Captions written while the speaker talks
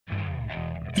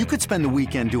You could spend the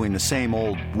weekend doing the same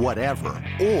old whatever,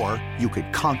 or you could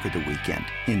conquer the weekend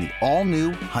in the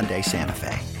all-new Hyundai Santa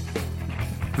Fe.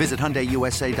 Visit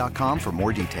HyundaiUSA.com for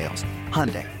more details.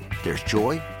 Hyundai, there's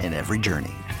joy in every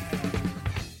journey.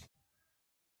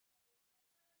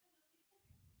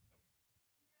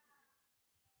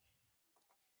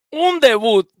 Un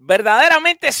debut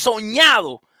verdaderamente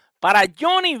soñado para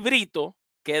Jhony Brito,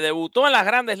 que debutó en las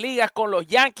Grandes Ligas con los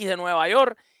Yankees de Nueva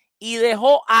York y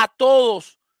dejó a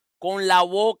todos con la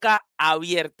boca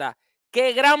abierta.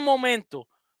 Qué gran momento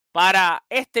para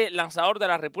este lanzador de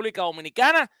la República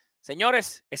Dominicana.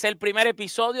 Señores, es el primer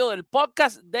episodio del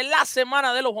podcast de la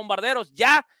semana de los Bombarderos,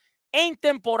 ya en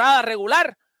temporada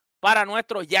regular para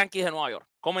nuestros Yankees de Nueva York.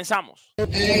 Comenzamos.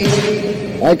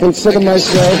 I consider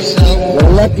myself the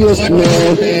luckiest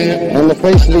man on the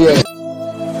face of the earth.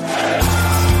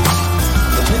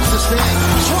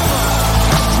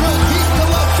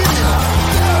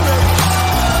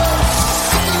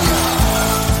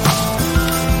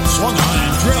 Swung on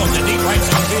and drilled to deep right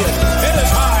center field. It is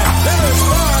high, it is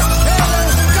far, it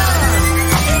is gone.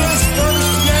 It is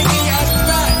first Yankee at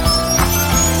bat.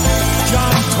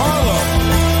 Giancarlo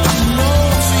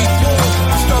nosy pulled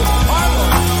to Carlo.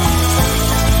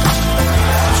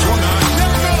 Swung on,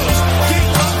 there goes. Deep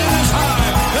left, it is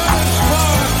high, it is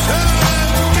far, it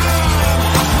is gone.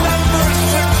 Number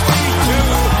 62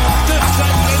 to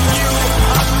set the new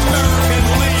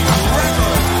American League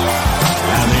record.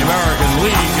 And the American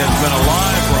League has been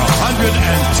alive for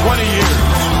 120 years.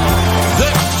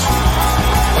 This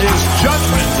is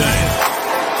Judgment Day.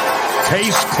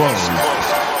 Case closed.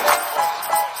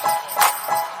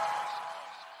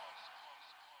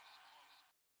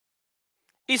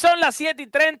 Y son las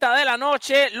 7:30 de la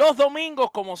noche. Los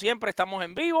domingos, como siempre, estamos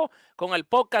en vivo con el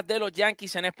podcast de los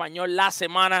Yankees en español, la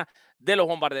semana de los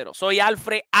Bombarderos. Soy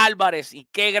Alfred Álvarez y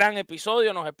qué gran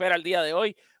episodio nos espera el día de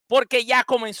hoy, porque ya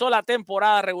comenzó la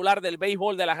temporada regular del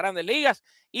béisbol de las Grandes Ligas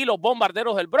y los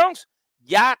Bombarderos del Bronx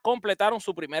ya completaron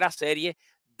su primera serie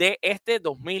de este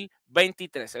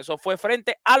 2023. Eso fue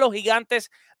frente a los Gigantes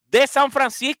de San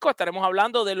Francisco. Estaremos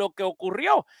hablando de lo que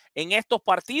ocurrió en estos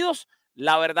partidos.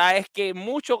 La verdad es que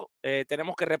mucho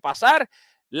tenemos que repasar.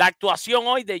 La actuación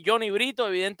hoy de Jhony Brito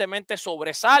evidentemente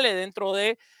sobresale dentro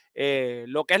de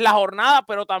lo que es la jornada,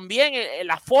 pero también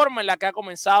la forma en la que ha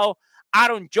comenzado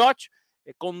Aaron Judge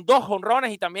con 2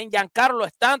 jonrones y también Giancarlo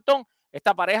Stanton,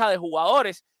 esta pareja de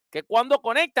jugadores que cuando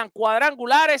conectan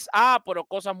cuadrangulares, pero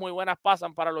cosas muy buenas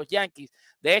pasan para los Yankees.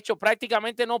 De hecho,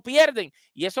 prácticamente no pierden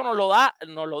y eso nos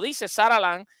lo dice Sarah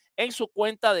Land en su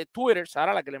cuenta de Twitter.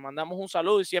 Sara, a la que le mandamos un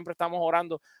saludo y siempre estamos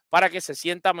orando para que se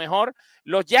sienta mejor.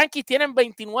 Los Yankees tienen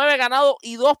 29 ganados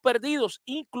y 2 perdidos,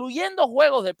 incluyendo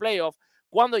juegos de playoff,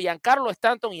 cuando Giancarlo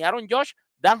Stanton y Aaron Judge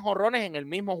dan jonrones en el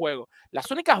mismo juego. Las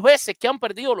únicas veces que han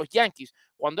perdido los Yankees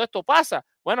cuando esto pasa,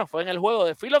 bueno, fue en el juego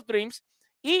de Field of Dreams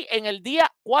y en el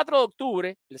día 4 de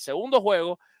octubre, el segundo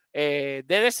juego de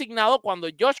designado, cuando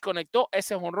Judge conectó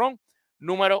ese jonrón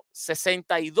número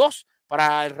 62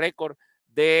 para el récord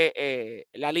de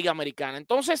la Liga Americana.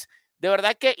 Entonces, de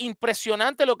verdad que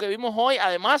impresionante lo que vimos hoy.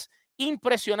 Además,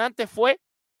 impresionante fue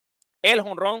el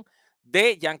jonrón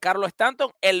de Giancarlo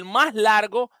Stanton, el más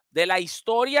largo de la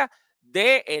historia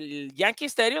del Yankee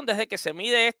Stadium desde que se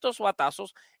mide estos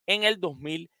batazos en el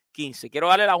 2015. Quiero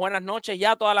darle las buenas noches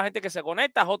ya a toda la gente que se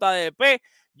conecta. JDP,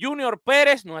 Junior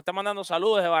Pérez nos está mandando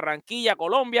saludos desde Barranquilla,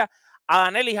 Colombia. A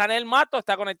Danely Janel Mato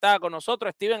está conectada con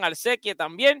nosotros. Steven Alsequie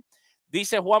también.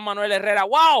 Dice Juan Manuel Herrera,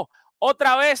 wow,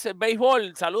 otra vez el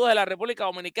béisbol. Saludos de la República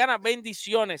Dominicana,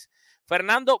 bendiciones.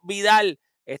 Fernando Vidal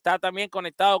está también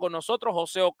conectado con nosotros.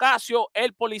 José Ocasio,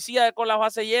 el policía de Con las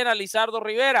Bases Llenas, Lizardo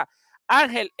Rivera,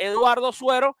 Ángel Eduardo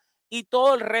Suero y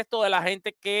todo el resto de la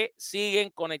gente que siguen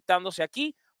conectándose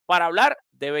aquí para hablar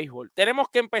de béisbol. Tenemos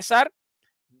que empezar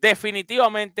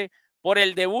definitivamente por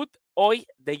el debut hoy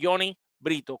de Jhony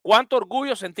Brito. Cuánto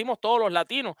orgullo sentimos todos los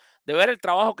latinos de ver el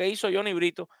trabajo que hizo Jhony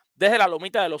Brito desde la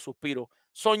lomita de los suspiros.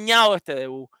 Soñado este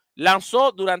debut.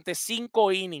 Lanzó durante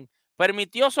 5 innings.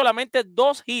 Permitió solamente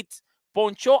 2 hits.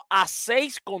 Ponchó a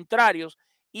 6 contrarios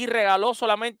y regaló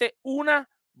solamente 1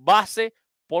 base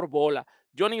por bola.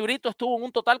 Jhony Brito estuvo en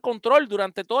un total control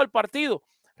durante todo el partido.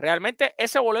 Realmente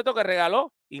ese boleto que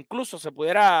regaló, incluso se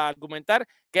pudiera argumentar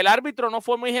que el árbitro no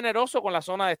fue muy generoso con la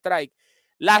zona de strike.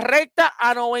 La recta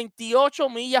a 98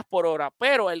 millas por hora,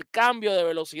 pero el cambio de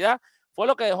velocidad fue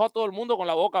lo que dejó a todo el mundo con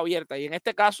la boca abierta y en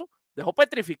este caso dejó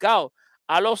petrificado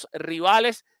a los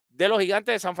rivales de los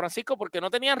Gigantes de San Francisco porque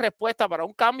no tenían respuesta para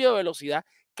un cambio de velocidad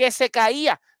que se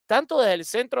caía tanto desde el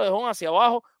centro de home hacia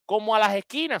abajo como a las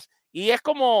esquinas y es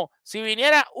como si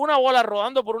viniera una bola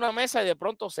rodando por una mesa y de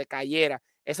pronto se cayera.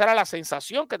 Esa era la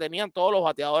sensación que tenían todos los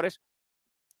bateadores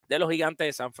de los Gigantes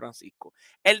de San Francisco.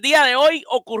 El día de hoy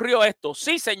ocurrió esto.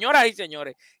 Sí, señoras y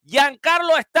señores,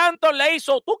 Giancarlo Stanton le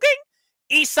hizo tuquín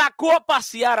y sacó a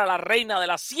pasear a la reina de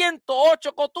las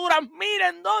 108 coturas.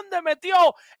 Miren dónde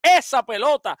metió esa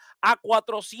pelota a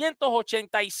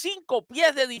 485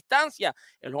 pies de distancia.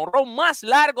 El jonrón más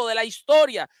largo de la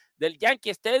historia del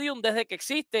Yankee Stadium desde que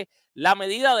existe la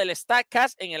medida del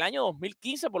Statcast en el año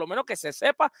 2015. Por lo menos que se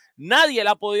sepa, nadie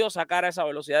la ha podido sacar a esa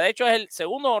velocidad. De hecho, es el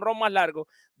segundo jonrón más largo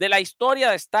de la historia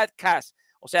de Statcast.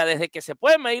 O sea, desde que se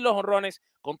pueden medir los jonrones,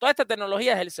 con toda esta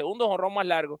tecnología es el segundo jonrón más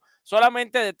largo,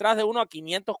 solamente detrás de uno a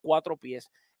 504 pies.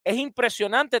 Es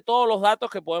impresionante todos los datos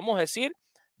que podemos decir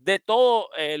de todo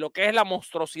lo que es la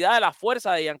monstruosidad de la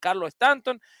fuerza de Giancarlo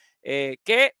Stanton,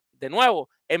 que, de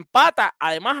nuevo, empata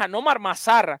además a Nomar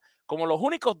Mazara como los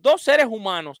únicos dos seres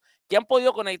humanos que han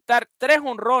podido conectar 3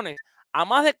 jonrones a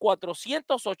más de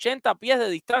 480 pies de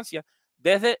distancia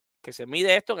desde que se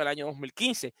mide esto en el año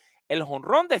 2015. El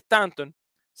jonrón de Stanton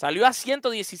salió a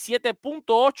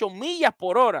 117.8 millas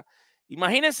por hora.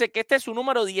 Imagínense que este es su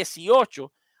número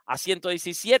 18 a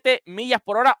 117 millas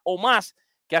por hora o más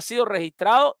que ha sido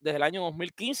registrado desde el año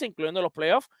 2015, incluyendo los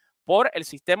playoffs, por el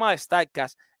sistema de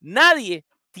Statcast. Nadie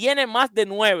tiene más de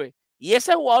 9 y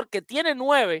ese jugador que tiene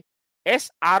 9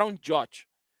 es Aaron Judge.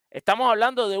 Estamos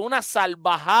hablando de una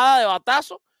salvajada de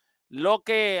batazo, lo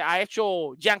que ha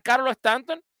hecho Giancarlo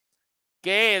Stanton,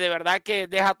 que de verdad que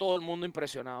deja a todo el mundo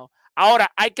impresionado.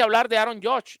 Ahora, hay que hablar de Aaron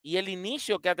Judge y el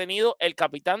inicio que ha tenido el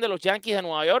capitán de los Yankees de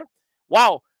Nueva York.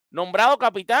 ¡Wow! Nombrado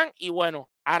capitán y bueno,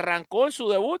 arrancó en su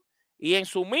debut y en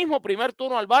su mismo primer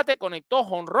turno al bate conectó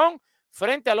jonrón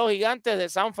frente a los Gigantes de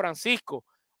San Francisco.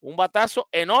 Un batazo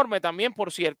enorme también,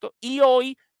 por cierto. Y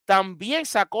hoy también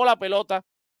sacó la pelota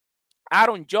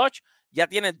Aaron Judge. Ya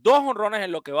tiene 2 jonrones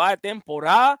en lo que va de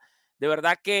temporada. De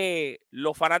verdad que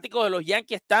los fanáticos de los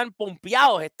Yankees están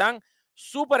pompeados, están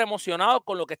súper emocionados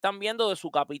con lo que están viendo de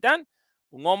su capitán.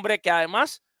 Un hombre que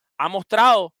además ha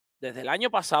mostrado desde el año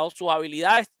pasado sus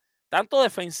habilidades tanto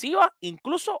defensivas,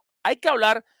 incluso hay que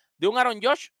hablar de un Aaron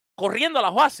Judge corriendo a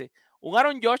las bases. Un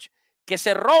Aaron Judge que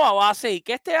se roba bases y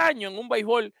que este año en un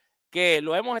béisbol que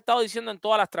lo hemos estado diciendo en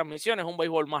todas las transmisiones, es un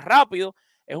béisbol más rápido,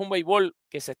 es un béisbol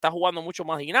que se está jugando mucho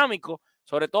más dinámico,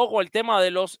 sobre todo con el tema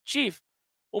de los Chiefs.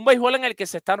 Un béisbol en el que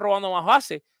se están robando más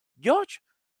bases. Judge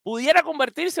pudiera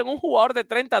convertirse en un jugador de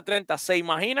 30-30, ¿se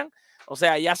imaginan? O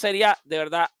sea, ya sería de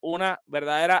verdad una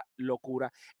verdadera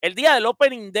locura. El día del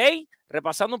Opening Day,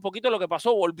 repasando un poquito lo que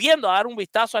pasó, volviendo a dar un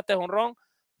vistazo a este jonrón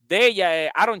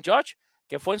de Aaron Judge,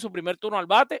 que fue en su primer turno al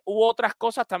bate, hubo otras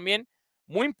cosas también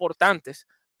muy importantes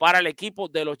para el equipo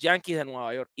de los Yankees de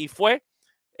Nueva York. Y fue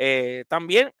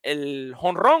también el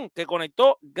jonrón que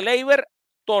conectó Gleyber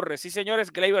Torres. Sí,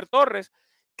 señores, Gleyber Torres,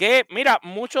 que mira,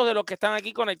 muchos de los que están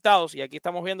aquí conectados, y aquí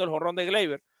estamos viendo el jonrón de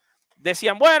Gleyber,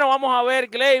 decían, bueno, vamos a ver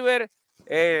Gleyber,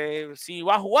 si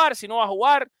va a jugar, si no va a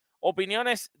jugar,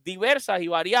 opiniones diversas y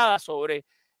variadas sobre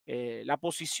la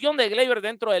posición de Gleyber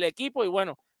dentro del equipo, y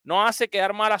bueno, no hace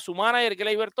quedar mal a su manager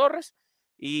Gleyber Torres,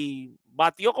 y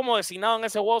batió como designado en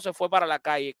ese juego, se fue para la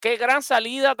calle. Qué gran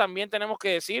salida también tenemos que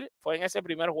decir, fue en ese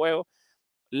primer juego,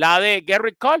 la de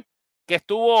Gerrit Cole, que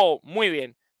estuvo muy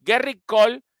bien. Gerrit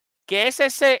Cole, que es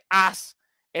ese as,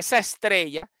 esa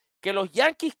estrella, que los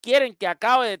Yankees quieren que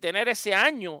acabe de tener ese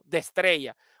año de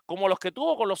estrella, como los que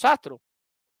tuvo con los Astros.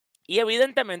 Y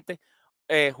evidentemente,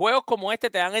 juegos como este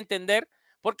te dan a entender,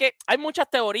 porque hay muchas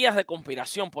teorías de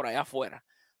conspiración por allá afuera,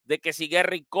 de que si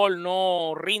Gerrit Cole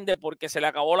no rinde porque se le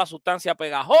acabó la sustancia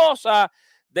pegajosa,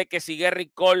 de que si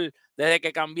Gerrit Cole, desde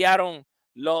que cambiaron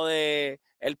lo de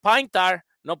el Pine Tar,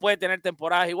 no puede tener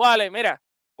temporadas iguales. Mira,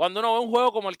 cuando uno ve un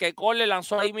juego como el que Cole le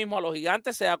lanzó ahí mismo a los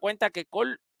Gigantes, se da cuenta que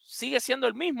Cole sigue siendo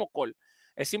el mismo Cole.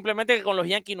 Es simplemente que con los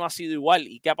Yankees no ha sido igual.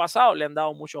 ¿Y qué ha pasado? Le han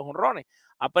dado muchos jonrones.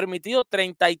 Ha permitido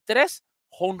 33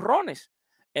 jonrones.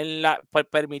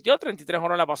 Permitió 33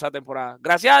 jonrones la pasada temporada.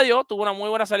 Gracias a Dios, tuvo una muy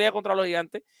buena salida contra los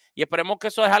Gigantes y esperemos que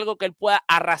eso es algo que él pueda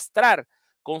arrastrar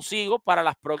consigo para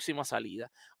las próximas salidas.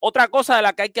 Otra cosa de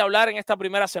la que hay que hablar en esta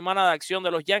primera semana de acción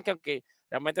de los Yankees, aunque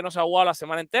realmente no se ha jugado la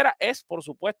semana entera, es por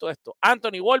supuesto esto,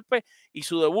 Anthony Volpe y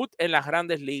su debut en las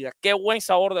Grandes Ligas. Qué buen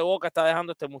sabor de boca está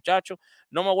dejando este muchacho.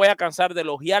 No me voy a cansar de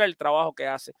elogiar el trabajo que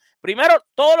hace. Primero,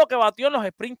 todo lo que batió en los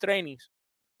sprint trainings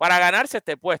para ganarse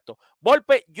este puesto.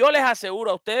 Volpe, yo les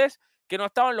aseguro a ustedes que no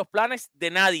estaba en los planes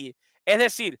de nadie. Es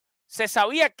decir, se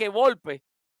sabía que Volpe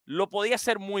lo podía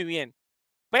hacer muy bien,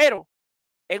 pero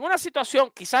en una situación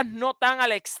quizás no tan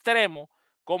al extremo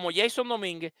como Jason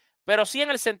Domínguez, pero sí en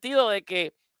el sentido de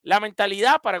que la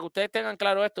mentalidad, para que ustedes tengan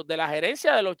claro esto, de la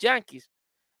gerencia de los Yankees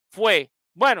fue,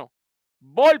 bueno,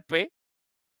 Volpe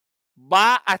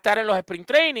va a estar en los sprint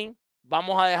training,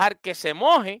 vamos a dejar que se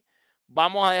moje,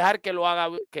 vamos a dejar que lo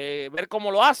haga, que ver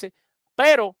cómo lo hace,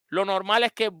 pero lo normal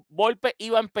es que Volpe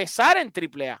iba a empezar en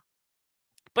AAA.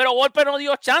 Pero Volpe no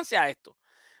dio chance a esto.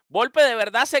 Volpe de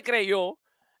verdad se creyó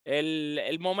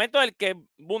el momento en el que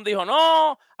Boone dijo,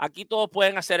 no, aquí todos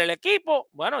pueden hacer el equipo.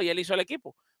 Bueno, y él hizo el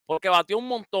equipo porque batió un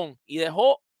montón y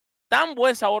dejó tan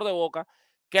buen sabor de boca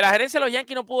que la gerencia de los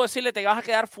Yankees no pudo decirle te vas a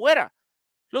quedar fuera.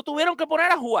 Lo tuvieron que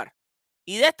poner a jugar.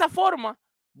 Y de esta forma,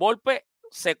 Volpe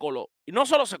se coló. Y no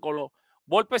solo se coló,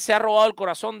 Volpe se ha robado el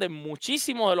corazón de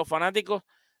muchísimos de los fanáticos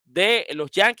de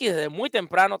los Yankees desde muy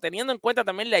temprano, teniendo en cuenta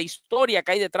también la historia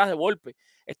que hay detrás de Volpe.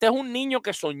 Este es un niño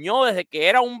que soñó desde que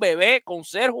era un bebé con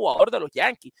ser jugador de los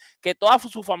Yankees, que toda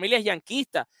su familia es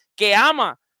yanquista, que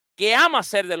ama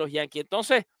ser de los Yankees.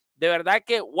 Entonces, de verdad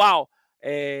que, wow,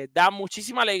 da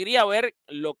muchísima alegría ver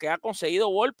lo que ha conseguido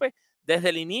Volpe desde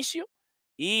el inicio.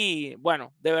 Y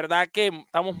bueno, de verdad que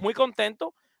estamos muy contentos.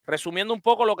 Resumiendo un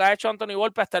poco lo que ha hecho Anthony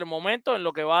Volpe hasta el momento en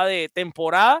lo que va de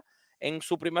temporada en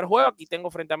su primer juego. Aquí tengo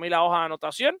frente a mí la hoja de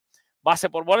anotación. Base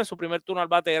por bola en su primer turno al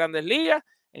bate de Grandes Ligas.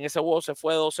 En ese juego se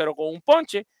fue 2-0 con un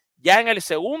ponche. Ya en el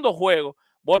segundo juego,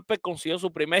 Volpe consiguió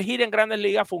su primer hit en Grandes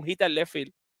Ligas. Fue un hit al left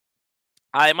field.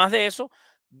 Además de eso,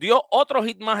 dio otro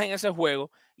hit más en ese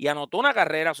juego y anotó una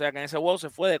carrera. O sea que en ese juego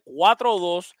se fue de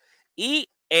 4-2.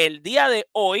 Y el día de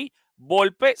hoy,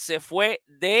 Volpe se fue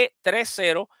de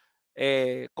 3-0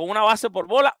 con una base por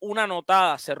bola, una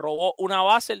anotada. Se robó una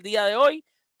base el día de hoy.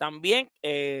 También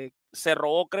se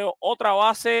robó, creo, otra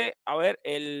base. A ver,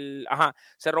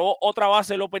 se robó otra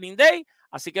base el Opening Day.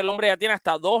 Así que el hombre ya tiene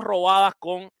hasta 2 robadas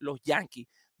con los Yankees.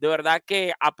 De verdad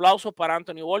que aplausos para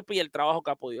Anthony Volpe y el trabajo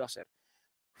que ha podido hacer.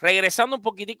 Regresando un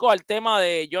poquitico al tema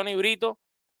de Jhony Brito.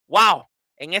 ¡Wow!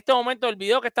 En este momento el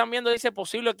video que están viendo dice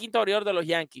posible quinto abridor de los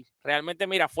Yankees. Realmente,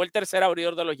 mira, fue el tercer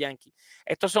abridor de los Yankees.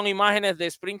 Estos son imágenes de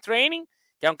Spring Training,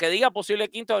 que aunque diga posible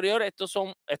quinto abridor, esto es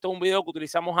un video que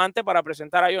utilizamos antes para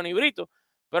presentar a Jhony Brito.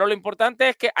 Pero lo importante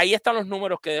es que ahí están los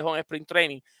números que dejó en Spring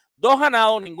Training. 2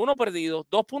 ganados, ninguno perdido,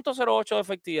 2.08 de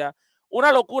efectividad.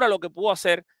 Una locura lo que pudo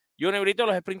hacer Jhony Brito en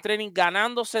los Spring Training,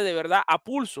 ganándose de verdad a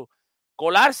pulso,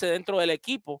 colarse dentro del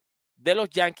equipo de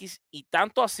los Yankees y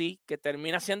tanto así que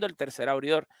termina siendo el tercer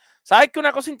abridor. ¿Sabes qué?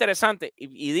 Una cosa interesante,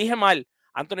 y dije mal,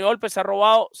 Anthony Volpe se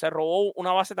robó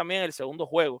una base también en el segundo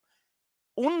juego.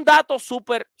 Un dato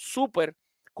súper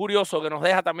curioso que nos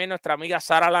deja también nuestra amiga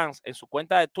Sara Lance en su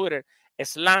cuenta de Twitter,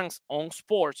 Lance on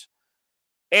Sports,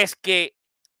 es que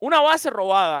una base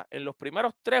robada en los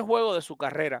primeros 3 juegos de su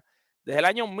carrera, desde el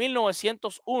año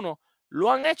 1901,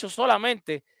 lo han hecho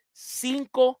solamente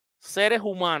 5 seres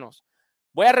humanos.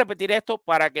 Voy a repetir esto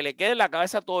para que le quede en la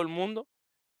cabeza a todo el mundo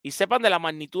y sepan de la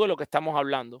magnitud de lo que estamos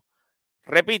hablando.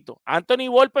 Repito, Anthony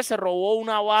Volpe se robó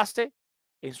una base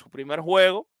en su primer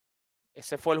juego.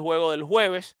 Ese fue el juego del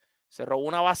jueves. Se robó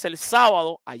una base el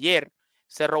sábado, ayer.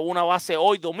 Se robó una base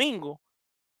hoy, domingo.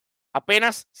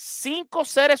 Apenas 5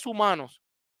 seres humanos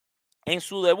en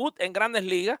su debut en Grandes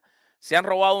Ligas se han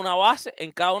robado una base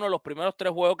en cada uno de los primeros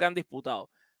 3 juegos que han disputado.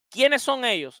 ¿Quiénes son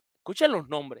ellos? Escuchen los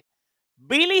nombres.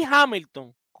 Billy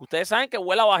Hamilton, que ustedes saben que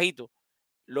vuela bajito,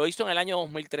 lo hizo en el año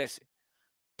 2013.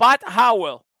 Pat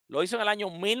Howell lo hizo en el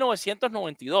año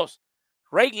 1992.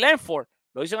 Ray Lenford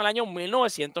lo hizo en el año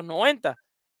 1990.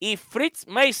 Y Fritz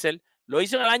Maisel lo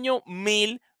hizo en el año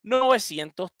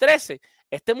 1913.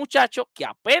 Este muchacho que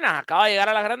apenas acaba de llegar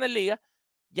a las Grandes Ligas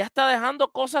ya está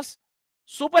dejando cosas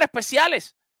súper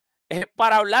especiales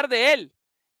para hablar de él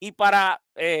y para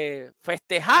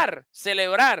festejar,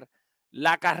 celebrar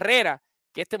la carrera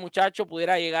que este muchacho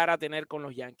pudiera llegar a tener con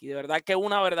los Yankees. De verdad que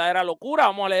una verdadera locura.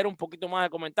 Vamos a leer un poquito más de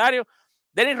comentarios.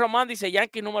 Denis Román dice,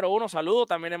 Yankees número 1, saludos.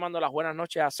 También le mando las buenas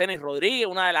noches a Cenis Rodríguez,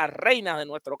 una de las reinas de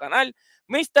nuestro canal.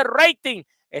 Mr. Rating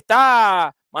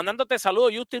está mandándote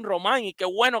saludos, Justin Román, y qué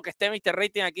bueno que esté Mr.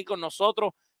 Rating aquí con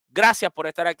nosotros. Gracias por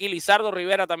estar aquí. Lizardo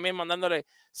Rivera también mandándole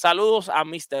saludos a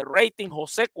Mr. Rating.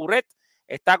 José Curret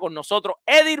está con nosotros.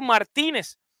 Edir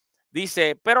Martínez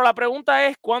dice, pero la pregunta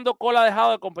es, ¿cuándo Cole ha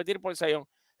dejado de competir por el Sayón?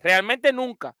 Realmente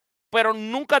nunca, pero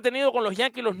nunca ha tenido con los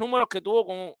Yankees los números que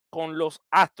tuvo con los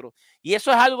Astros. Y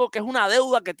eso es algo que es una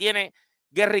deuda que tiene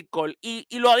Gerrit Cole.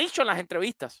 Y lo ha dicho en las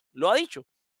entrevistas, lo ha dicho.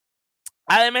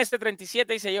 ADMS37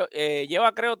 dice,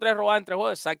 lleva creo 3 robadas entre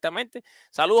juegos, exactamente.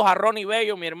 Saludos a Ronnie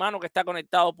Bello, mi hermano que está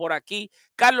conectado por aquí.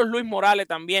 Carlos Luis Morales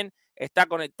también está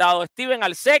conectado. Steven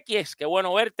Alcequies, qué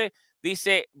bueno verte.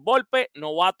 Dice, Volpe,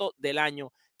 novato del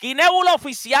año. Quinébula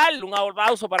Oficial, un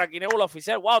aplauso para Quinébula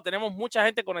Oficial. Wow, tenemos mucha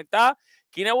gente conectada.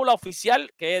 Quinébula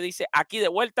Oficial, que dice, aquí de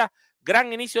vuelta,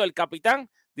 gran inicio del capitán,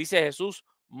 dice Jesús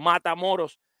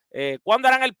Matamoros. ¿Cuándo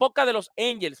harán el podcast de los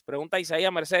Angels? Pregunta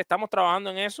Isaías Mercedes. Estamos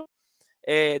trabajando en eso.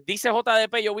 Dice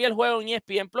JDP, yo vi el juego en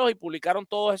ESPN Plus y publicaron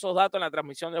todos esos datos en la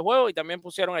transmisión del juego y también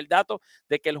pusieron el dato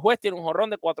de que el juez tiene un jonrón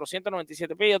de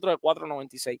 497 pies y otro de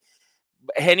 496.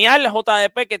 Genial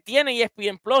JDP que tiene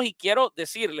ESPN Plus, y quiero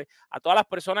decirle a todas las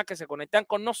personas que se conectan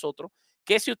con nosotros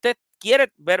que si usted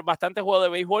quiere ver bastante juego de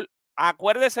béisbol,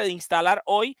 acuérdese de instalar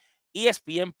hoy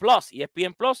ESPN Plus.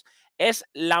 ESPN Plus es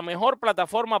la mejor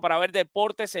plataforma para ver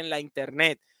deportes en la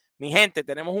internet. Mi gente,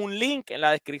 tenemos un link en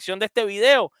la descripción de este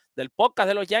video del podcast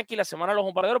de los Yankees, la semana de los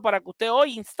bombarderos, para que usted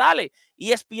hoy instale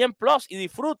ESPN Plus y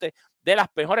disfrute de las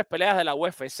mejores peleas de la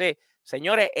UFC.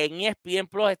 Señores, en ESPN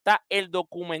Plus está el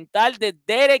documental de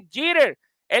Derek Jeter,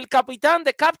 el capitán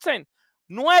de Captain.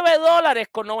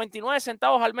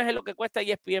 $9.99 al mes es lo que cuesta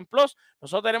ESPN Plus.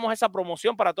 Nosotros tenemos esa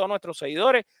promoción para todos nuestros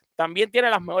seguidores. También tiene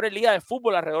las mejores ligas de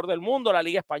fútbol alrededor del mundo, la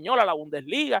Liga Española, la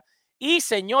Bundesliga. Y,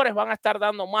 señores, van a estar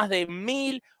dando más de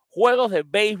 1,000 juegos de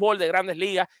béisbol de grandes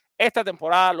ligas esta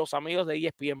temporada los amigos de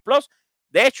ESPN Plus.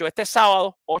 De hecho, este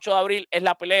sábado, 8 de abril, es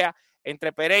la pelea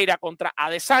entre Pereira contra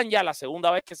Adesanya, la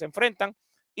segunda vez que se enfrentan,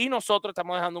 y nosotros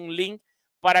estamos dejando un link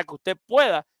para que usted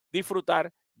pueda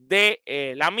disfrutar de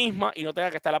la misma y no tenga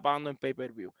que estarla pagando en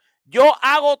pay-per-view. Yo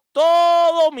hago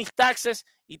todos mis taxes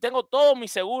y tengo todos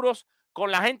mis seguros con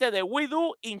la gente de We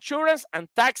Do Insurance and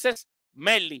Taxes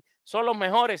Medley. Son los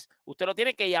mejores. Usted lo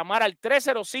tiene que llamar al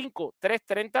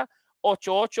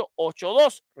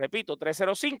 305-330-8882. Repito,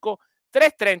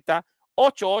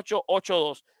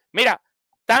 305-330-8882. Mira,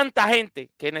 tanta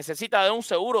gente que necesita de un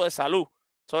seguro de salud,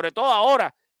 sobre todo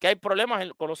ahora que hay problemas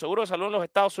con los seguros de salud en los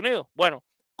Estados Unidos. Bueno,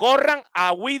 corran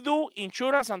a We Do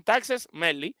Insurance and Taxes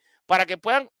Medley para que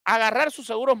puedan agarrar sus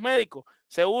seguros médicos,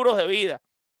 seguros de vida,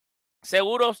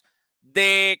 seguros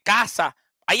de casa.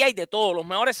 Ahí hay de todo, los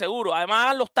mejores seguros.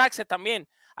 Además, los taxes también.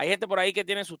 Hay gente por ahí que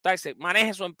tiene sus taxes.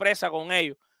 Maneje su empresa con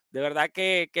ellos. De verdad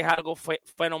que es algo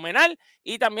fenomenal.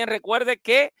 Y también recuerde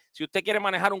que si usted quiere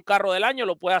manejar un carro del año,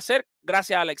 lo puede hacer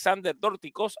gracias a Alexander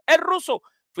Dorticos, el ruso,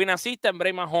 financista en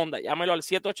Brayman Honda. Llámelo al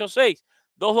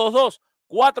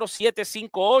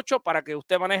 786-222-4758 para que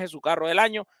usted maneje su carro del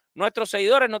año. Nuestros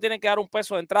seguidores no tienen que dar un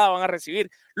peso de entrada, van a recibir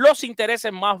los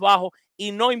intereses más bajos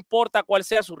y no importa cuál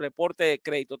sea su reporte de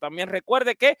crédito. También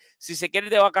recuerde que si se quiere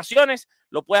ir de vacaciones,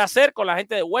 lo puede hacer con la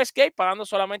gente de Westgate, pagando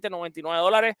solamente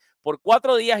 $99 por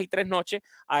 4 días y 3 noches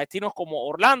a destinos como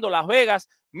Orlando, Las Vegas,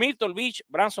 Myrtle Beach,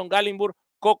 Branson Gallinburg,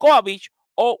 Cocoa Beach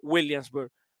o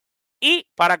Williamsburg. Y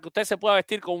para que usted se pueda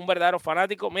vestir como un verdadero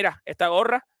fanático, mira, esta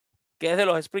gorra que es de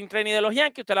los Spring Training de los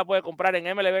Yankees, usted la puede comprar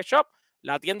en MLB Shop,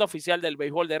 la tienda oficial del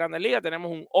béisbol de Grandes Ligas.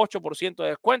 Tenemos un 8% de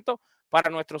descuento para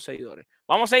nuestros seguidores.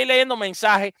 Vamos a ir leyendo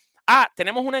mensajes.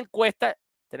 Tenemos una encuesta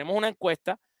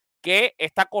que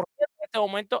está corriendo en este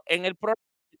momento en el programa.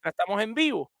 Estamos en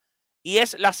vivo y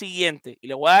es la siguiente, y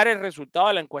le voy a dar el resultado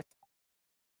de la encuesta.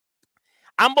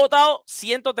 Han votado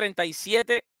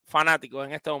 137 fanáticos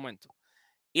en este momento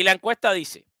y la encuesta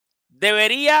dice: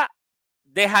 ¿dejarías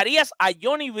a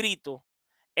Jhony Brito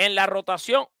en la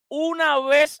rotación una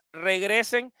vez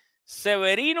regresen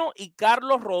Severino y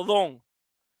Carlos Rodón?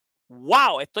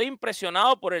 ¡Wow! Estoy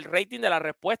impresionado por el rating de las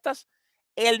respuestas.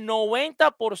 El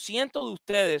 90% de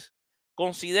ustedes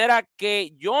considera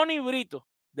que Jhony Brito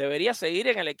debería seguir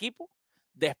en el equipo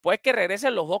después que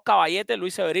regresen los dos caballetes,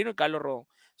 Luis Severino y Carlos Rodón.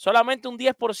 Solamente un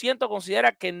 10%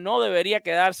 considera que no debería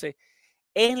quedarse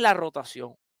en la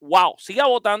rotación. ¡Wow! Siga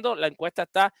votando. La encuesta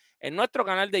está en nuestro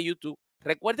canal de YouTube.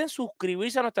 Recuerden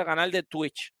suscribirse a nuestro canal de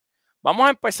Twitch. Vamos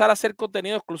a empezar a hacer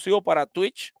contenido exclusivo para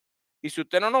Twitch. Y si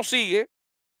usted no nos sigue,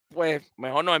 pues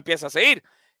mejor nos empieza a seguir.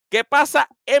 ¿Qué pasa?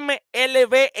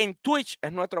 MLB en Twitch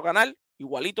es nuestro canal,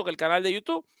 igualito que el canal de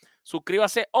YouTube.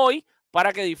 Suscríbase hoy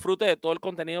para que disfrute de todo el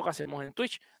contenido que hacemos en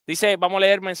Twitch. Dice, vamos a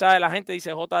leer mensaje de la gente,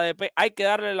 dice JDP, hay que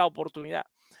darle la oportunidad.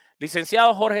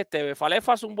 Licenciado Jorge Esteve,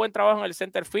 Falefa hace un buen trabajo en el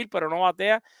center field, pero no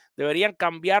batea. Deberían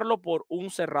cambiarlo por un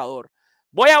cerrador.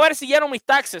 Voy a ver si lleno mis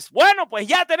taxes. Bueno, pues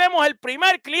ya tenemos el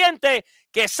primer cliente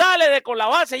que sale con la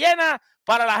base llena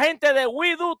para la gente de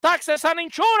We Do Taxes and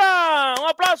Insurance. Un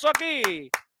aplauso aquí.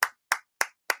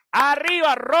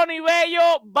 Arriba, Ronnie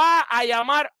Bello va a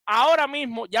llamar ahora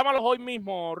mismo. Llámalos hoy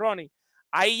mismo, Ronnie.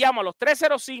 Ahí llámalos,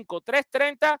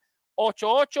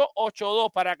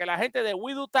 305-330-8882 para que la gente de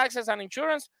We Do Taxes and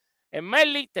Insurance en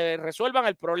Medley te resuelvan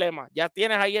el problema. Ya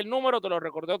tienes ahí el número, te lo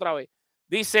recordé otra vez.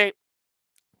 Dice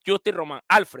Justin Román,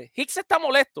 Alfred, Hicks está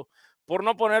molesto por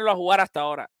no ponerlo a jugar hasta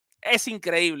ahora. Es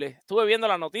increíble. Estuve viendo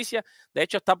la noticia. De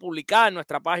hecho, está publicada en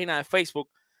nuestra página de Facebook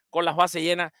con las bases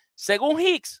llenas. Según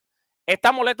Hicks,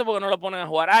 está molesto porque no lo ponen a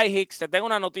jugar. Ay, Hicks, te tengo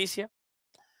una noticia.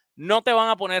 No te van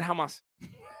a poner jamás.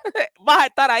 Vas a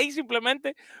estar ahí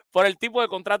simplemente por el tipo de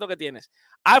contrato que tienes.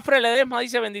 Alfred Ledesma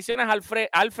dice, bendiciones,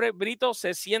 Alfred Brito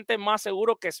se siente más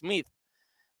seguro que Smith.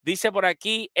 Dice por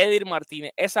aquí Edir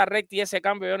Martínez, esa recta y ese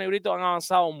cambio de Jhony Brito han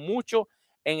avanzado mucho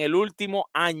en el último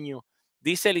año.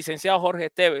 Dice el licenciado Jorge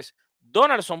Esteves,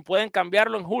 Donaldson pueden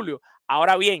cambiarlo en julio.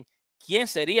 Ahora bien, ¿quién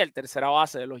sería el tercera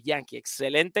base de los Yankees?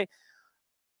 Excelente.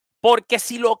 Porque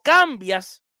si lo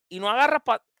cambias y no agarras,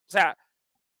 o sea,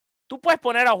 tú puedes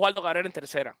poner a Oswaldo Cabrera en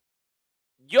tercera.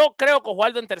 Yo creo que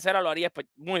Oswaldo en tercera lo haría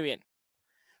muy bien.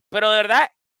 Pero de verdad,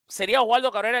 ¿sería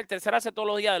Oswaldo Cabrera el tercer base todos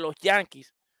los días de los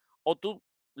Yankees? O tú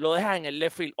lo dejas en el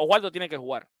left field. Oswaldo tiene que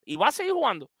jugar. Y va a seguir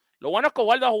jugando. Lo bueno es que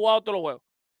Oswaldo ha jugado todos los juegos.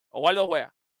 Oswaldo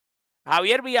juega.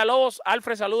 Javier Villalobos,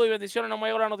 Alfred, saludos y bendiciones. No me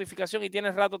llegó la notificación y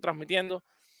tienes rato transmitiendo.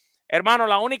 Hermano,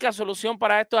 la única solución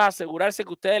para esto es asegurarse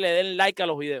que ustedes le den like a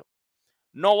los videos.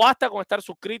 No basta con estar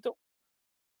suscrito.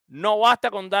 No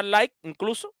basta con dar like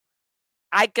incluso.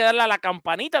 Hay que darle a la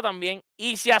campanita también.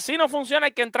 Y si así no funciona,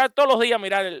 hay que entrar todos los días a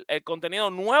mirar el contenido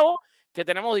nuevo que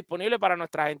tenemos disponible para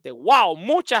nuestra gente. ¡Wow!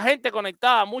 Mucha gente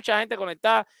conectada, mucha gente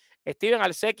conectada. Steven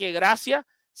Alsequi, gracias.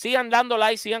 Sigan dando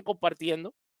like, sigan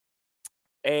compartiendo.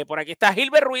 Por aquí está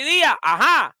Gilbert Ruidía.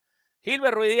 ¡Ajá!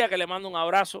 Gilbert Ruidía, que le mando un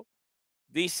abrazo.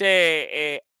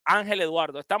 Dice Ángel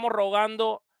Eduardo, estamos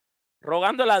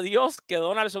rogándole a Dios que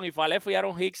Donaldson y Falefa y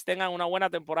Aaron Hicks tengan una buena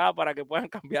temporada para que puedan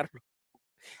cambiarlo.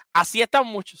 Así están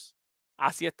muchos.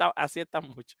 Así están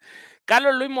muchos.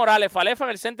 Carlos Luis Morales, Falefa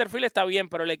en el center field está bien,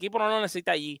 pero el equipo no lo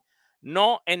necesita allí.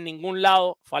 No en ningún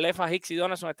lado. Falefa, Hicks y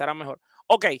Donaldson estarán mejor.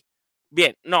 Ok,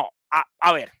 bien. No,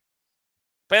 a ver.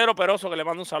 Pedro Peroso, que le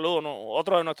mando un saludo, ¿no?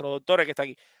 Otro de nuestros doctores que está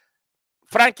aquí.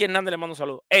 Frankie Hernández le mando un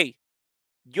saludo. Hey,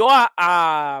 yo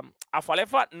a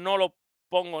Falefa no lo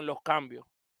pongo en los cambios.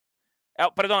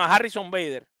 Perdón, a Harrison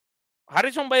Bader.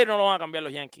 Harrison Bader no lo van a cambiar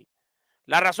los Yankees.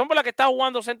 La razón por la que está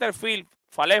jugando center field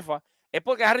Falefa es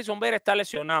porque Harrison Bader está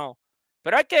lesionado.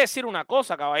 Pero hay que decir una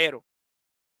cosa, caballero.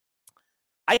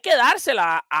 Hay que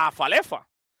dársela a Falefa. O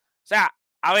sea,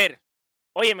 a ver,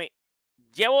 óyeme,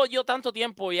 llevo yo tanto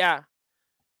tiempo ya.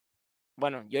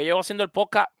 Bueno, yo llevo haciendo el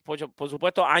podcast, por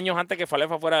supuesto, años antes que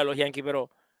Falefa fuera de los Yankees, pero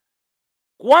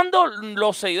cuando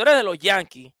los seguidores de los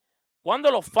Yankees, cuando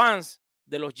los fans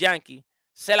de los Yankees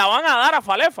se la van a dar a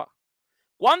Falefa,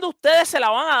 cuando ustedes se la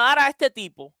van a dar a este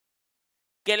tipo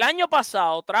que el año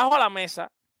pasado trajo a la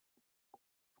mesa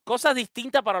cosas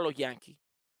distintas para los Yankees,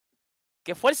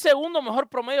 que fue el segundo mejor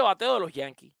promedio de bateo de los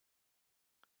Yankees,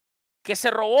 que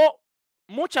se robó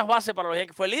muchas bases para los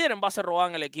Yankees, fue líder en bases robadas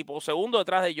en el equipo, o segundo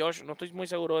detrás de Josh, no estoy muy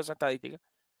seguro de esa estadística.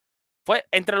 Fue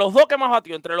entre los dos que más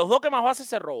batió, entre los dos que más bases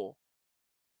se robó.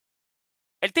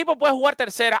 El tipo puede jugar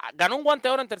tercera, ganó un guante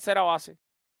de oro en tercera base,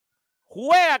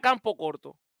 juega a campo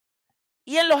corto,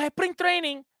 y en los sprint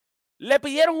training le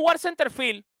pidieron jugar center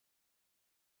field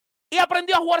y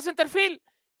aprendió a jugar center field.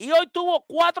 Y hoy tuvo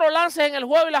 4 lances en el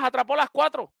juego y las atrapó las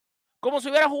 4, como si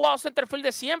hubiera jugado center field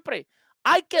de siempre.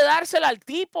 Hay que dársela al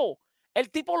tipo. El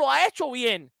tipo lo ha hecho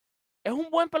bien. Es un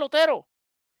buen pelotero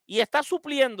y está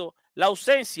supliendo la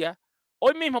ausencia.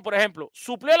 Hoy mismo, por ejemplo,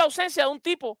 suplió la ausencia de un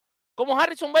tipo como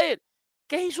Harrison Bader,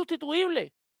 que es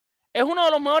insustituible. Es uno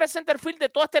de los mejores center field de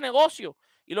todo este negocio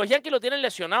y los Yankees lo tienen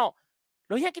lesionado.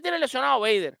 Los Yankees tienen lesionado a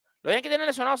Bader, los Yankees tienen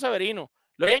lesionado a Severino,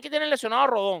 los Yankees tienen lesionado a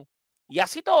Rodón. Y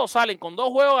así todos salen con 2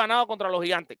 juegos ganados contra los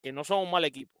Gigantes, que no son un mal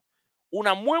equipo.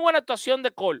 Una muy buena actuación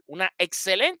de Cole, una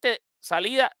excelente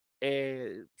salida,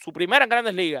 su primera en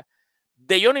Grandes Ligas,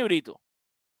 de Jhony Brito.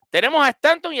 Tenemos a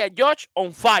Stanton y a Josh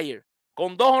on fire.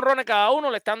 Con 2 honrones cada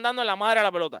uno, le están dando en la madre a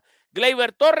la pelota.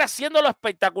 Gleyber Torres haciéndolo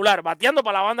espectacular, bateando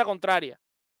para la banda contraria,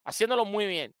 haciéndolo muy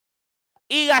bien.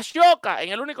 Y Gashoka,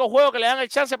 en el único juego que le dan el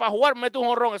chance para jugar, mete un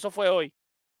jonrón, eso fue hoy.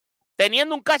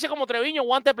 Teniendo un cache como Treviño,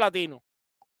 guante platino.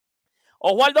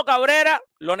 Oswaldo Cabrera,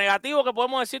 lo negativo que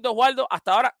podemos decir de Oswaldo,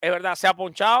 hasta ahora, es verdad, se ha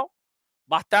ponchado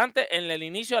bastante en el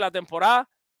inicio de la temporada.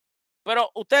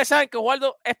 Pero ustedes saben que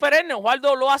Oswaldo es perenne,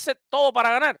 Oswaldo lo hace todo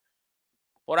para ganar.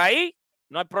 Por ahí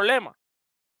no hay problema.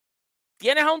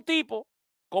 Tienes a un tipo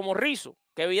como Rizzo,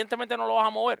 que evidentemente no lo vas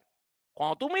a mover.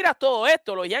 Cuando tú miras todo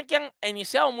esto, los Yankees han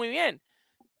iniciado muy bien.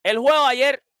 El juego de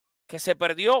ayer que se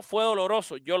perdió fue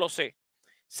doloroso, yo lo sé.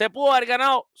 ¿Se pudo haber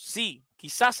ganado? Sí,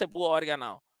 quizás se pudo haber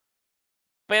ganado.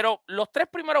 Pero los 3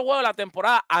 primeros juegos de la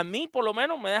temporada, a mí por lo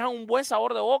menos me dejan un buen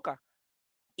sabor de boca.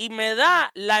 Y me da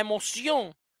la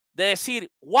emoción de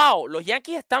decir, wow, los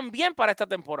Yankees están bien para esta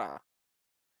temporada.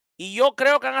 Y yo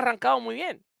creo que han arrancado muy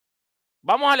bien.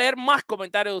 Vamos a leer más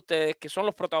comentarios de ustedes, que son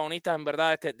los protagonistas en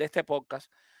verdad de este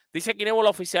podcast. Dice Quinébola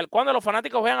Oficial, cuando los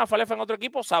fanáticos vean a Falefa en otro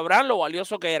equipo, sabrán lo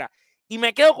valioso que era. Y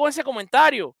me quedo con ese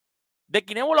comentario de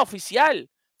Quinébola Oficial.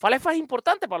 Falefa es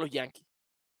importante para los Yankees.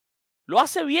 Lo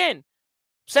hace bien.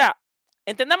 O sea,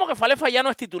 entendamos que Falefa ya no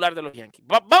es titular de los Yankees.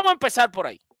 Vamos a empezar por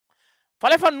ahí.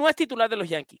 Falefa no es titular de los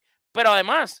Yankees. Pero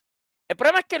además, el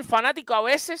problema es que el fanático a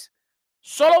veces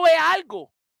solo ve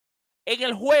algo en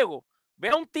el juego. Ve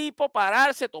a un tipo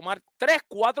pararse, tomar 3,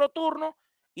 4 turnos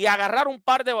y agarrar un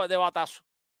par de batazos.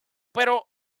 Pero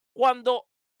cuando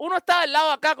uno está del lado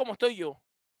de acá, como estoy yo,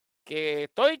 que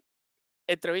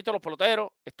entrevisto a los peloteros,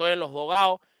 estoy en los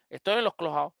dogados, estoy en los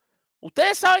closeados.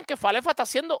 Ustedes saben que Falefa está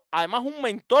siendo además un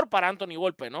mentor para Anthony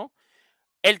Volpe, ¿no?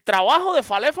 El trabajo de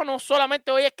Falefa no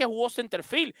solamente hoy es que jugó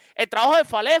centerfield. El trabajo de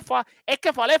Falefa es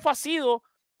que Falefa ha sido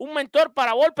un mentor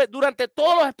para Volpe durante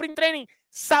todos los sprint training,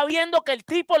 sabiendo que el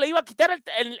tipo le iba a quitar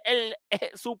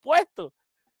su puesto.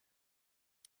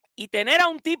 Y tener a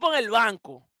un tipo en el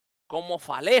banco como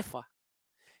Falefa,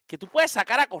 que tú puedes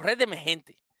sacar a correr de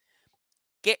emergente,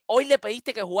 que hoy le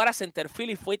pediste que jugara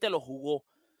centerfield y fue y te lo jugó.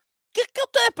 ¿Qué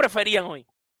ustedes preferían hoy?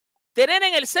 ¿Tener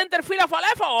en el centerfield a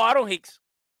Falefa o a Aaron Hicks?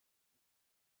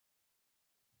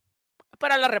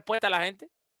 Esperar la respuesta a la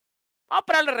gente. Vamos a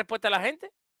esperar la respuesta a la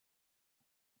gente.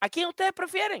 ¿A quién ustedes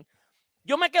prefieren?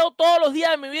 Yo me quedo todos los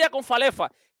días de mi vida con Falefa,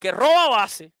 que roba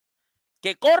base,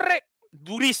 que corre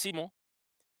durísimo,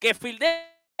 que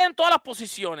fildea en todas las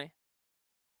posiciones,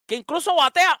 que incluso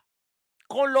batea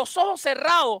con los ojos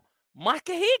cerrados más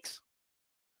que Hicks.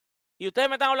 ¿Y ustedes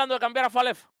me están hablando de cambiar a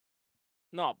Falefa?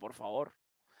 No, por favor.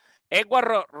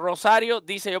 Edward Rosario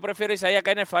dice, yo prefiero a Isaías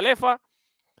Kiner Falefa.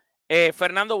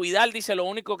 Fernando Vidal dice, lo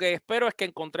único que espero es que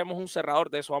encontremos un cerrador.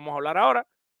 De eso vamos a hablar ahora,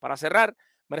 para cerrar.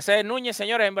 Mercedes Núñez,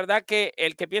 señores, en verdad que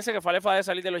el que piense que Falefa debe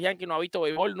salir de los Yankees no ha visto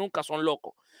béisbol, nunca, son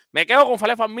locos. Me quedo con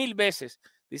Falefa 1000 veces,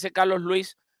 dice Carlos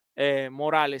Luis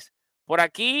Morales. Por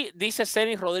aquí dice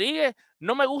Cenis Rodríguez,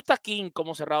 no me gusta King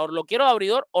como cerrador, lo quiero de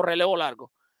abridor o relevo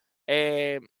largo.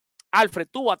 Alfred,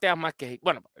 tú bateas más que Hicks.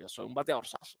 Bueno, yo soy un bateador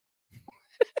sazo.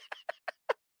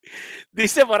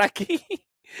 Dice por aquí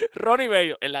Ronnie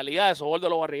Bello, en la liga de softball de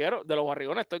los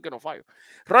barrigones estoy que no fallo.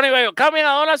 Ronnie Bello, cambian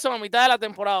a Donaldson a mitad de la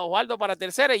temporada, Osvaldo para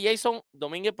tercera y Jason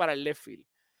Domínguez para el left field.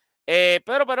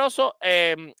 Pedro Peroso,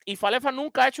 y Falefa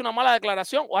nunca ha hecho una mala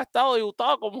declaración o ha estado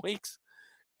debutado como Hicks.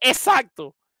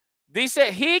 Exacto. Dice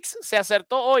Hicks se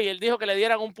acertó hoy, él dijo que le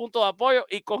dieran un punto de apoyo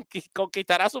y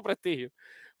conquistará su prestigio.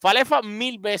 Falefa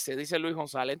 1000 veces, dice Luis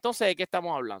González. Entonces, ¿de qué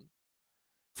estamos hablando?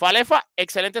 Falefa,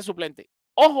 excelente suplente.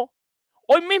 Ojo,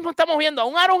 hoy mismo estamos viendo a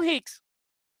un Aaron Hicks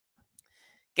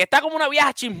que está como una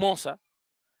vieja chismosa,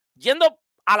 yendo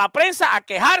a la prensa a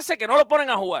quejarse que no lo ponen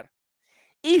a jugar.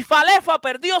 Y Falefa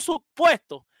perdió su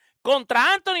puesto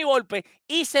contra Anthony Volpe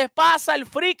y se pasa el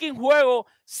freaking juego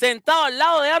sentado al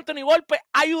lado de Anthony Volpe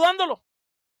ayudándolo,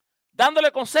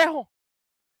 dándole consejos.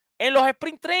 En los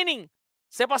sprint training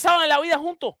se pasaban en la vida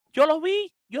juntos. Yo los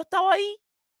vi, yo estaba ahí.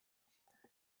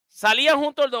 Salían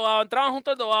juntos al dogado, entraban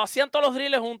juntos al dogado, hacían todos los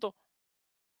drills juntos.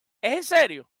 ¿Es en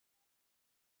serio?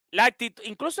 La actitud,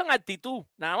 incluso en actitud,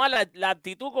 nada más la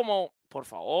actitud como, por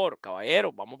favor,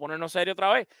 caballero, vamos a ponernos serio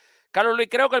otra vez. Carlos Luis,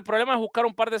 creo que el problema es buscar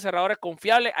un par de cerradores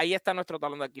confiables. Ahí está nuestro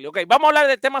talón de Aquiles. Ok, vamos a hablar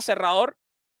del tema cerrador.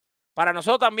 Para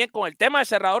nosotros también, con el tema de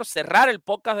cerrador, cerrar el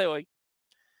podcast de hoy.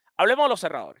 Hablemos de los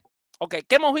cerradores. Ok,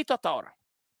 ¿qué hemos visto hasta ahora?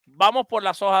 Vamos por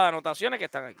las hojas de anotaciones que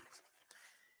están aquí.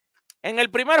 En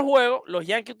el primer juego, los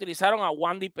Yankees utilizaron a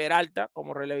Wandy Peralta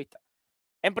como relevista.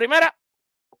 En primera,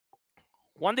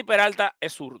 Wandy Peralta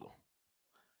es zurdo.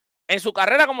 En su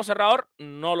carrera como cerrador,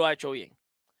 no lo ha hecho bien.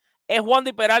 ¿Es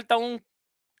Wandy Peralta un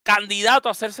candidato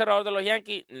a ser cerrador de los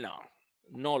Yankees? No,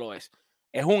 no lo es.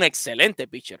 Es un excelente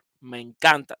pitcher. Me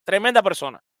encanta. Tremenda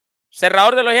persona.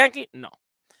 ¿Cerrador de los Yankees? No.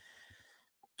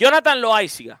 Jonathan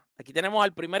Loáisiga. Aquí tenemos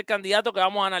al primer candidato que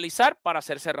vamos a analizar para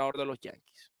ser cerrador de los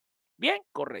Yankees. Bien,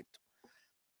 correcto.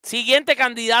 Siguiente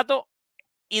candidato.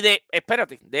 Y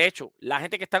espérate, de hecho, la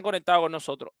gente que está conectada con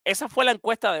nosotros, esa fue la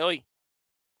encuesta de hoy.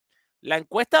 La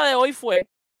encuesta de hoy fue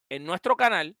en nuestro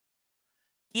canal,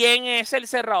 ¿quién es el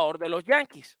cerrador de los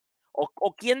Yankees?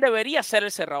 O quién debería ser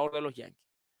el cerrador de los Yankees.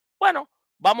 Bueno,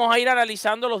 vamos a ir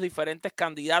analizando los diferentes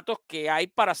candidatos que hay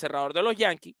para cerrador de los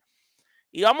Yankees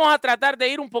y vamos a tratar de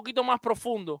ir un poquito más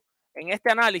profundo en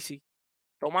este análisis,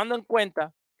 tomando en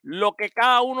cuenta lo que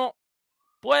cada uno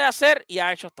puede hacer y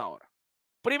ha hecho hasta ahora.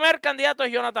 Primer candidato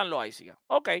es Jonathan Loáisiga.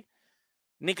 Ok.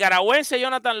 Nicaragüense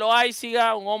Jonathan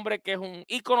Loáisiga, un hombre que es un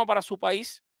ícono para su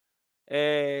país.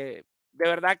 De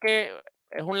verdad que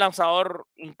es un lanzador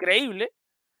increíble.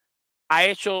 Ha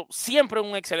hecho siempre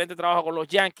un excelente trabajo con los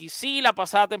Yankees. Sí, la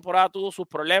pasada temporada tuvo sus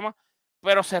problemas,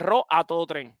 pero cerró a todo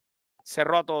tren.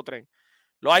 Cerró a todo tren.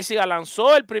 Loáisiga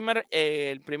lanzó el primer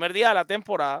día de la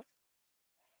temporada.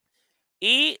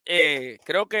 Y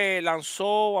creo que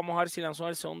lanzó, vamos a ver si lanzó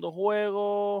el segundo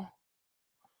juego.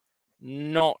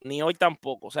 No, ni hoy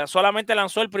tampoco. O sea, solamente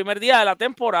lanzó el primer día de la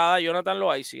temporada Jonathan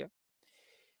Loaiziga.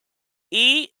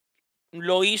 Y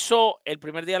lo hizo el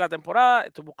primer día de la temporada.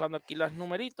 Estoy buscando aquí los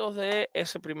numeritos de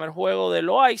ese primer juego de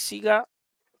Loaiziga.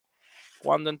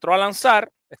 Cuando entró a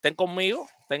lanzar, estén conmigo,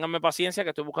 ténganme paciencia que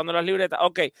estoy buscando las libretas.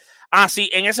 Ok. Sí,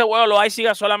 en ese juego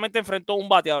Loaiziga solamente enfrentó un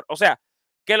bateador. O sea,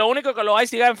 que lo único que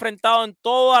Loaiziga ha enfrentado en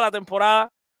toda la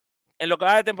temporada, en lo que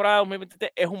va de temporada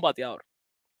 2023, es un bateador.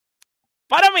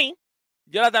 Para mí,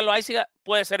 Jonathan Loaiziga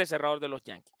puede ser el cerrador de los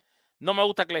Yankees. No me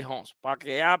gusta Clay Holmes,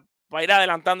 para ir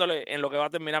adelantándole en lo que va a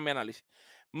terminar mi análisis.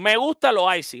 Me gusta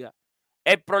Loaiziga.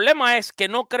 El problema es que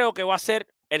no creo que va a ser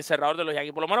el cerrador de los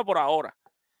Yankees, por lo menos por ahora.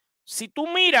 Si tú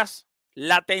miras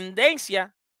la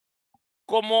tendencia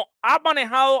como ha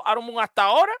manejado Aaron Boone hasta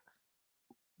ahora,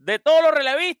 de todos los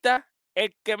relevistas,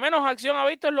 el que menos acción ha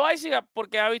visto es Loaiziga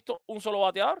porque ha visto un solo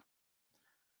bateador.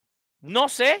 No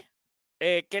sé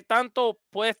qué tanto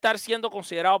puede estar siendo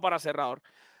considerado para cerrador.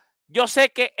 Yo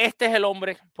sé que este es el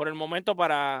hombre por el momento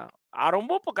para Aaron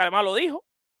Boone, porque además lo dijo.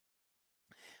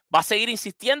 Va a seguir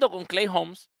insistiendo con Clay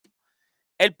Holmes.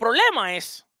 El problema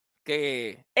es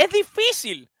que es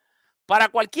difícil para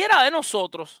cualquiera de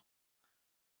nosotros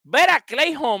ver a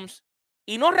Clay Holmes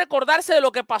y no recordarse de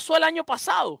lo que pasó el año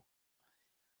pasado.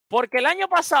 Porque el año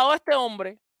pasado este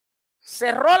hombre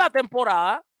cerró la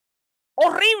temporada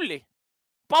horrible,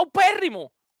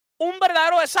 paupérrimo, un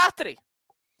verdadero desastre.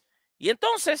 Y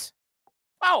entonces,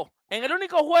 en el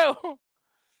único juego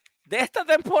de esta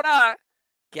temporada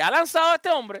que ha lanzado este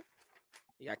hombre,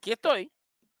 y aquí estoy,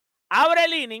 abre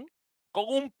el inning con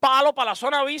un palo para la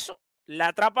zona aviso, le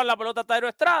atrapa la pelota a Tairo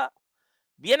Estrada,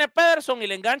 viene Pederson y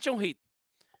le engancha un hit.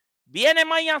 Viene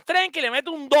Mayan Trenk y le mete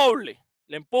un doble,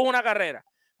 le empuja una carrera.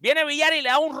 Viene Villar y le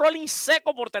da un rolling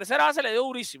seco por tercera base, le dio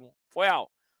durísimo, fue out.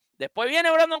 Después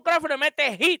viene Brandon Crawford y le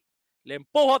mete hit, le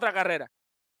empuja otra carrera.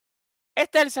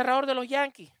 Este es el cerrador de los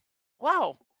Yankees.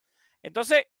 Wow.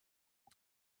 Entonces,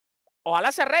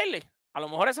 ojalá se arregle. A lo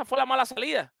mejor esa fue la mala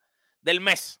salida del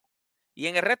mes. Y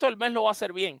en el resto del mes lo va a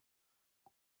hacer bien.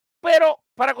 Pero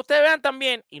para que ustedes vean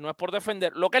también, y no es por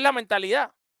defender, lo que es la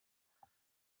mentalidad.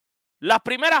 Las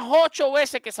primeras 8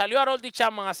 veces que salió Aroldis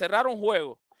Chapman a cerrar un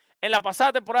juego en la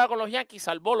pasada temporada con los Yankees,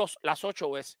 salvó las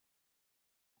 8 veces.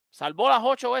 Salvó las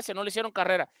 8 veces, no le hicieron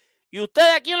carrera. Y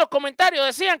ustedes aquí en los comentarios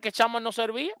decían que Chapman no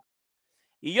servía.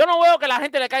 Y yo no veo que la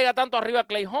gente le caiga tanto arriba a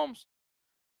Clay Holmes.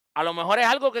 A lo mejor es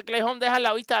algo que Clay Holmes deja en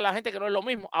la vista de la gente que no es lo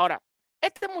mismo. Ahora,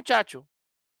 este muchacho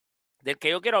del que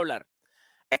yo quiero hablar,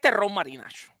 este es Ron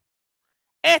Marinacho.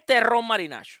 Este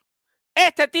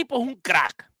tipo es un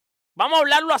crack. Vamos a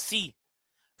hablarlo así.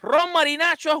 Ron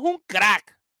Marinacho es un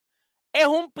crack. Es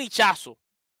un pichazo.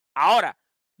 Ahora,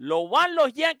 ¿lo van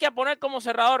los Yankees a poner como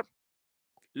cerrador?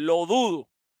 Lo dudo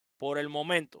por el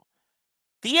momento.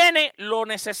 ¿Tiene lo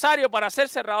necesario para ser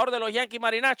cerrador de los Yankees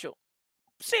Marinacho?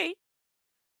 Sí.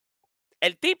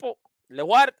 El tipo, le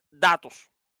voy a dar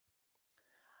datos.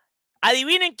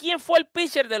 Adivinen quién fue el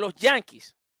pitcher de los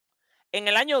Yankees en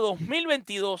el año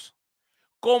 2022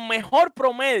 con mejor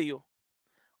promedio.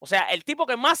 O sea, el tipo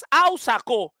que más out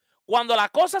sacó cuando la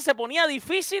cosa se ponía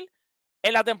difícil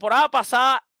en la temporada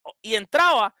pasada y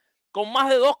entraba con más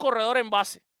de 2 corredores en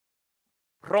base.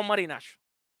 Ron Marinacho.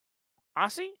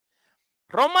 ¿Sí?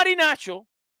 Ron Marinacho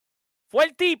fue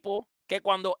el tipo que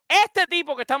cuando este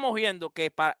tipo que estamos viendo,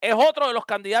 que es otro de los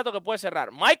candidatos que puede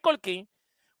cerrar, Michael King,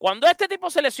 cuando este tipo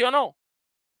se lesionó,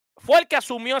 fue el que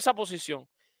asumió esa posición.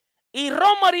 Y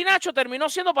Ron Marinacho terminó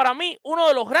siendo para mí uno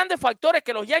de los grandes factores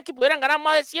que los Yankees pudieran ganar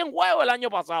más de 100 juegos el año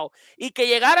pasado y que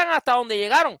llegaran hasta donde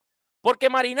llegaron. Porque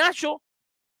Marinacho,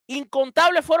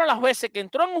 incontables fueron las veces que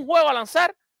entró en un juego a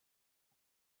lanzar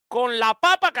con la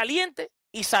papa caliente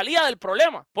y salía del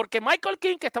problema. Porque Michael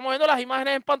King, que estamos viendo las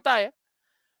imágenes en pantalla,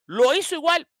 lo hizo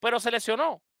igual, pero se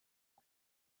lesionó.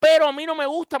 Pero a mí no me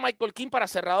gusta Michael King para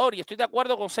cerrador y estoy de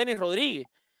acuerdo con Cenis Rodríguez.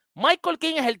 Michael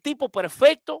King es el tipo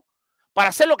perfecto para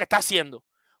hacer lo que está haciendo.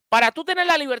 Para tú tener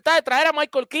la libertad de traer a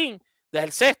Michael King desde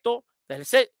el sexto,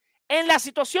 en la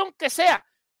situación que sea,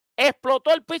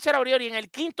 explotó el pitcher abridor y en el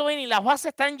quinto inning las bases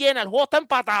están llenas, el juego está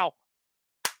empatado.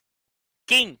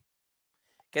 King,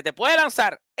 que te puede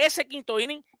lanzar ese quinto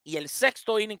inning y el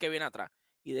sexto inning que viene atrás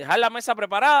y dejar la mesa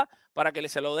preparada para que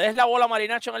se lo des la bola a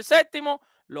Marinacho en el séptimo,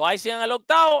 lo hay en el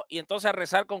octavo y entonces a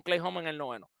rezar con Clay Holmes en el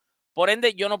noveno. Por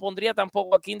ende, yo no pondría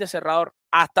tampoco a King de cerrador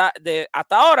hasta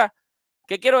ahora.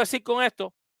 ¿Qué quiero decir con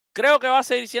esto? Creo que va a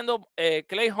seguir siendo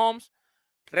Clay Holmes.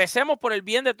 Recemos por el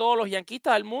bien de todos los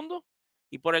yanquistas del mundo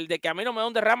y por el de que a mí no me da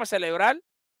un derrame cerebral,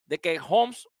 de que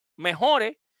Holmes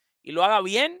mejore y lo haga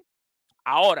bien.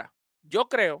 Ahora, yo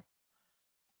creo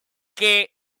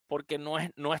que, porque no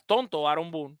es tonto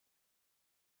Aaron Boone,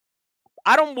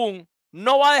 Aaron Boone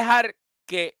no va a dejar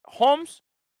que Holmes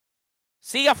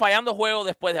siga fallando juegos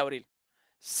después de abril.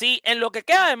 Si en lo que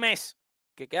queda de mes,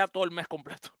 que queda todo el mes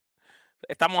completo,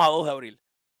 estamos a 2 de abril.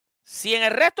 Si en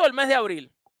el resto del mes de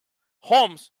abril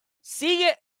Holmes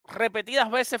sigue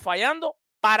repetidas veces fallando,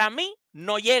 para mí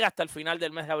no llega hasta el final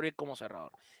del mes de abril como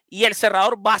cerrador. Y el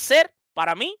cerrador va a ser,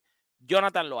 para mí,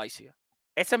 Jonathan Loaiza.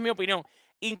 Esa es mi opinión.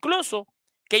 Incluso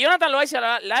que Jonathan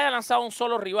Loaiza le haya lanzado un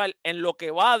solo rival en lo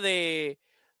que va de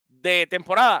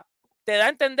temporada, te da a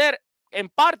entender en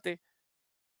parte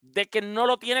de que no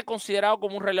lo tiene considerado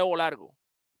como un relevo largo.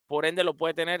 Por ende lo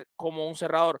puede tener como un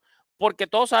cerrador. Porque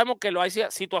todos sabemos que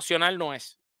Loaiza situacional no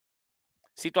es.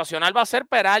 Situacional va a ser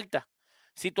Peralta.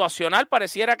 Situacional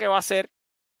pareciera que va a ser,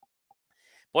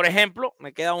 por ejemplo,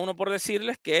 me queda uno por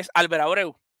decirles, que es Albert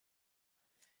Abreu.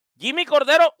 Jimmy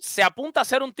Cordero se apunta a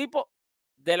ser un tipo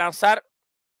de lanzar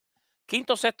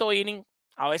quinto, sexto inning,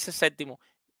 a veces séptimo.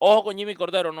 Ojo con Jimmy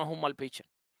Cordero, no es un mal pitcher.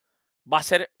 Va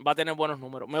a tener buenos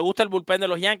números. Me gusta el bullpen de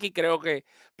los Yankees, creo que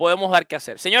podemos dar que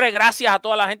hacer. Señores, gracias a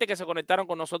toda la gente que se conectaron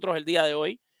con nosotros el día de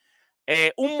hoy.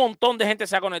 Un montón de gente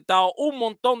se ha conectado, un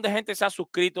montón de gente se ha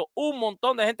suscrito, un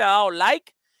montón de gente ha dado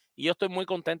like y yo estoy muy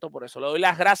contento por eso. Le doy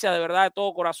las gracias de verdad de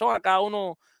todo corazón a cada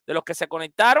uno de los que se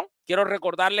conectaron. Quiero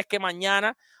recordarles que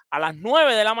mañana a las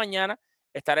 9 de la mañana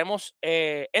estaremos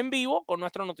en vivo con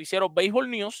nuestro noticiero Baseball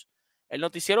News, el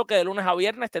noticiero que de lunes a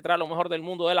viernes te trae lo mejor del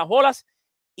mundo de las bolas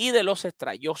y de los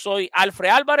strikes. Yo soy Alfred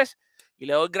Álvarez y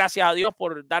le doy gracias a Dios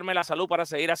por darme la salud para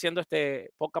seguir haciendo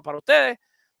este podcast para ustedes,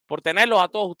 por tenerlos a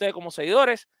todos ustedes como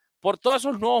seguidores, por todos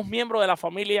esos nuevos miembros de la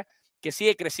familia que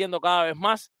sigue creciendo cada vez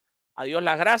más. A Dios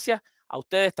las gracias, a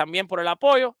ustedes también por el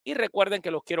apoyo y recuerden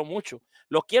que los quiero mucho.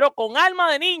 Los quiero con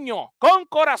alma de niño, con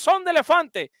corazón de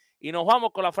elefante. Y nos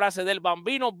vamos con la frase del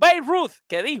bambino Babe Ruth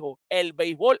que dijo, el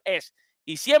béisbol es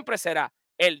y siempre será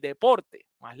el deporte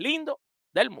más lindo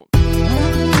del mundo.